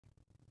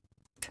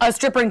A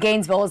stripper in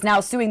Gainesville is now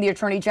suing the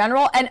Attorney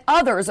General and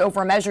others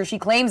over a measure she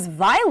claims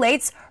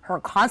violates her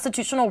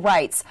constitutional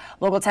rights.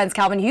 Local 10's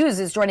Calvin Hughes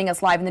is joining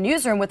us live in the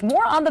newsroom with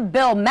more on the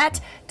bill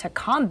meant to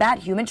combat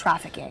human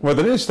trafficking. Well,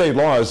 the new state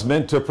law is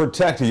meant to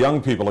protect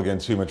young people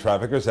against human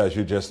traffickers, as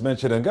you just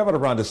mentioned, and Governor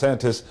Ron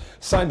DeSantis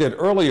signed it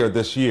earlier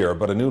this year,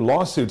 but a new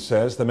lawsuit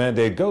says the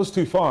mandate goes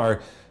too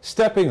far,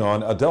 stepping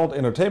on adult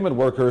entertainment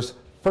workers'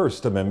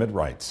 First Amendment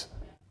rights.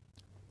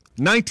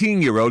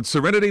 19-year-old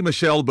Serenity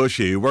Michelle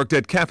Bushy worked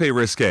at Cafe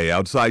Risque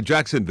outside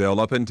Jacksonville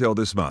up until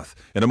this month.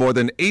 In a more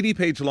than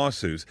 80-page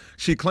lawsuit,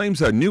 she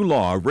claims a new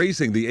law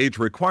raising the age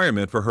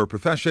requirement for her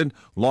profession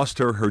lost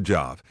her her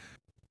job.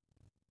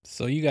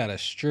 So you got a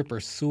stripper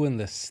suing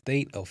the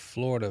state of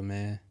Florida,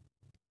 man,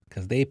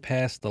 because they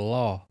passed the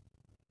law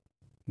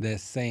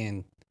that's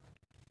saying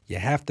you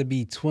have to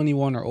be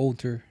 21 or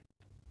older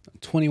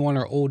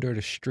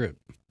to strip.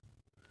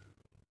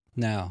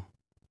 Now,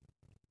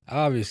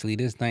 obviously,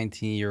 this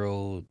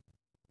 19-year-old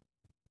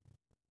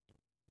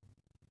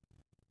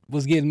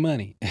was getting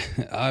money,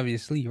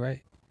 obviously,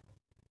 right?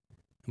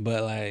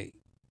 But, like,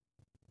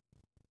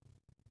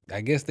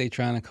 I guess they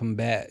trying to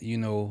combat,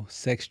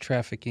 sex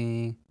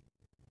trafficking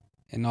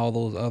and all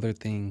those other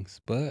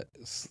things. But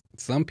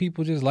some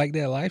people just like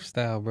that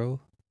lifestyle, bro.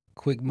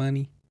 Quick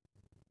money,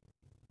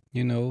 I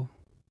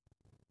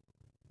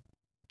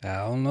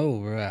don't know,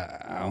 bro.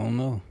 I don't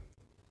know.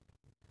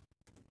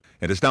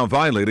 And is now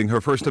violating her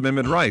First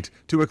Amendment right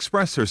to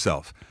express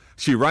herself.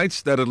 She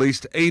writes that at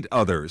least 8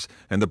 others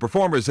and the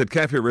performers at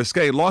Cafe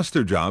Risque lost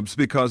their jobs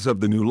because of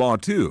the new law,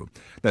 too.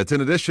 That's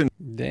in addition.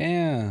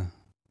 Damn.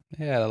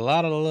 They had a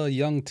lot of little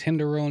young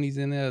tenderonis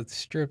in there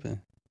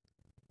stripping.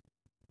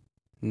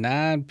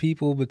 9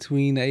 people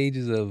between the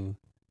ages of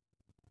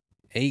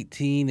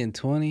 18 and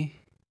 20.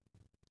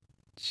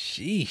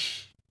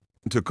 Sheesh.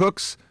 To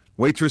cooks,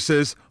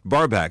 waitresses,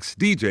 barbacks,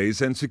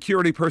 DJs, and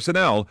security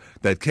personnel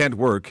that can't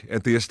work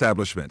at the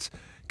establishments.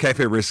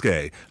 Cafe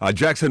Risque, a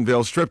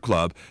Jacksonville strip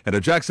club, and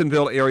a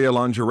Jacksonville area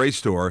lingerie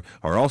store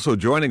are also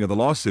joining in the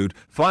lawsuit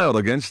filed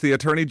against the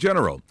Attorney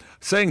General,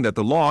 saying that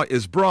the law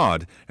is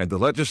broad and the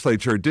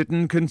legislature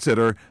didn't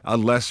consider a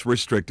less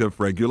restrictive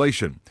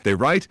regulation. They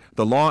write,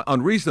 the law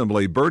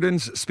unreasonably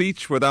burdens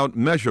speech without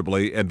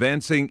measurably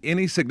advancing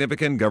any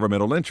significant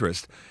governmental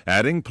interest,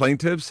 adding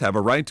plaintiffs have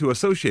a right to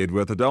associate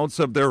with adults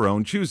of their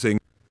own choosing.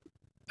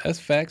 That's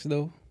facts,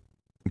 though.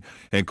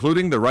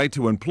 Including the right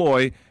to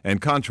employ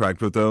and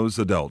contract with those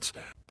adults.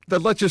 The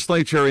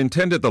legislature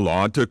intended the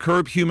law to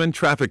curb human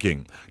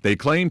trafficking. They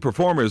claim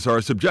performers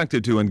are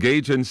subjected to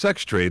engage in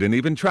sex trade and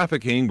even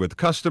trafficking with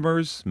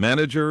customers,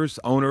 managers,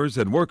 owners,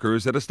 and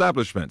workers at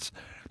establishments.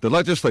 The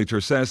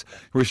legislature says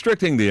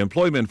restricting the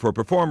employment for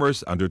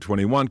performers under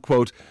 21,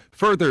 quote,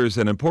 furthers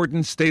an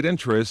important state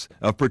interest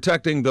of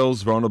protecting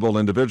those vulnerable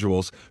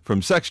individuals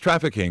from sex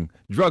trafficking,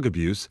 drug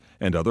abuse,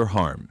 and other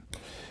harm.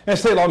 And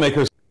state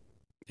lawmakers.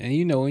 And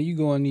when you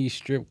go in these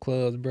strip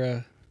clubs,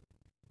 bruh,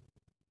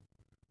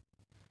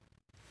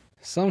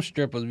 some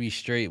strippers be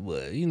straight,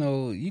 but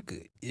you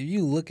could, if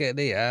you look at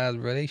their eyes,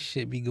 bruh, they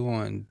shit be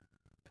going,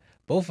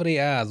 both of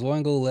their eyes,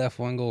 one go left,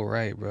 one go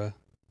right, bruh.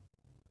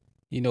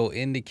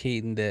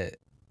 Indicating that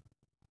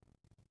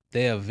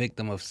they're a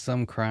victim of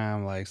some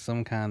crime, like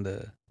some kind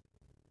of,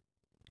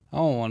 I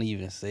don't want to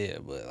even say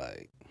it, but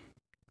like,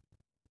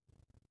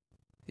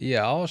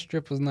 yeah, all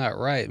strippers not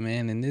right,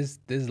 man. And this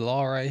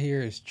law right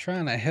here is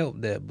trying to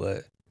help that,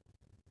 but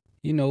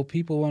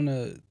people want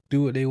to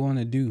do what they want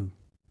to do,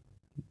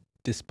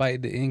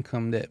 despite the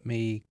income that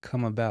may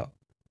come about.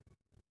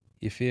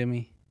 You feel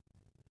me?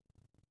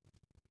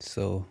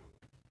 So,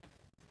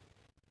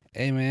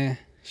 hey, man,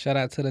 shout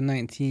out to the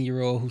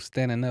 19-year-old who's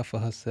standing up for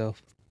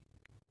herself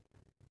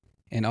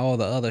and all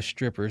the other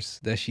strippers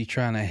that she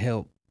trying to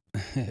help.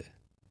 But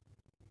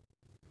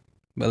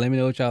let me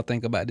know what y'all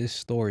think about this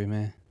story,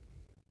 man.